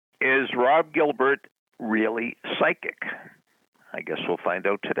Is Rob Gilbert really psychic? I guess we'll find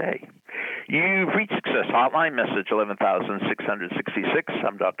out today. You've reached Success Hotline, message 11,666.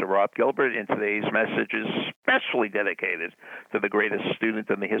 I'm Dr. Rob Gilbert, and today's message is specially dedicated to the greatest student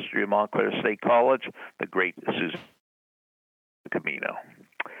in the history of Montclair State College, the great Susan Camino.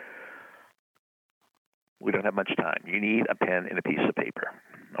 We don't have much time. You need a pen and a piece of paper,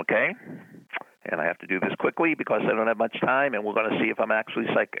 okay? And I have to do this quickly because I don't have much time, and we're going to see if I'm actually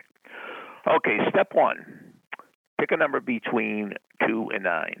psychic. Okay, step one. Pick a number between 2 and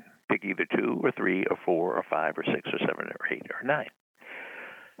 9. Pick either 2 or 3 or 4 or 5 or 6 or 7 or 8 or 9.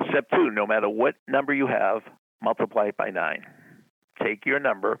 Step 2, no matter what number you have, multiply it by 9. Take your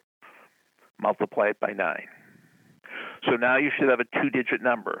number, multiply it by 9. So now you should have a 2-digit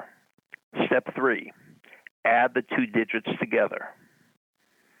number. Step 3, add the 2 digits together.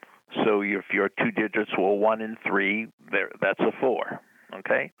 So if your 2 digits were 1 and 3, that's a 4,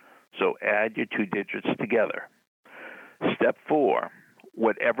 okay? So add your 2 digits together. Step 4,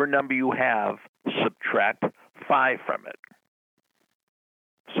 whatever number you have, subtract 5 from it.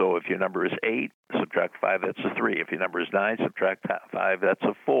 So if your number is 8, subtract 5, that's a 3. If your number is 9, subtract 5, that's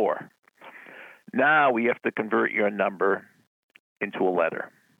a 4. Now we have to convert your number into a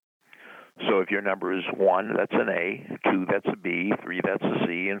letter. So if your number is 1, that's an A, 2, that's a B, 3, that's a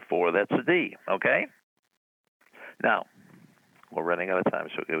C, and 4, that's a D, okay? Now, we're running out of time,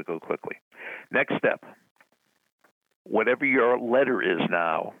 so we're going to go quickly. Next step. Whatever your letter is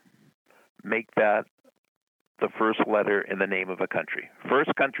now, make that the first letter in the name of a country.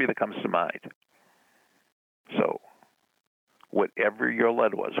 First country that comes to mind. So, whatever your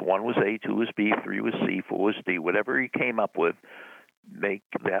letter was, 1 was A, 2 was B, 3 was C, 4 was D, whatever you came up with, make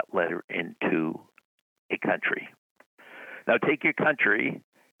that letter into a country. Now take your country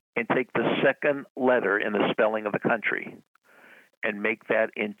and take the second letter in the spelling of the country and make that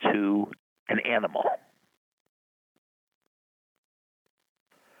into an animal.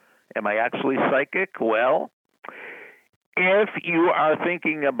 Am I actually psychic? Well, if you are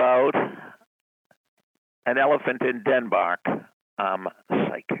thinking about an elephant in Denmark, I'm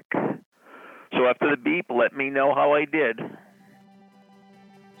psychic. So after the beep, let me know how I did.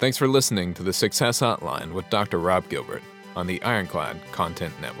 Thanks for listening to the Success Hotline with Dr. Rob Gilbert on the Ironclad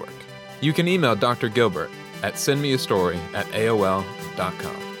Content Network. You can email Dr. Gilbert at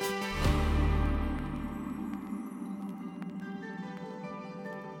sendmeastory@aol.com.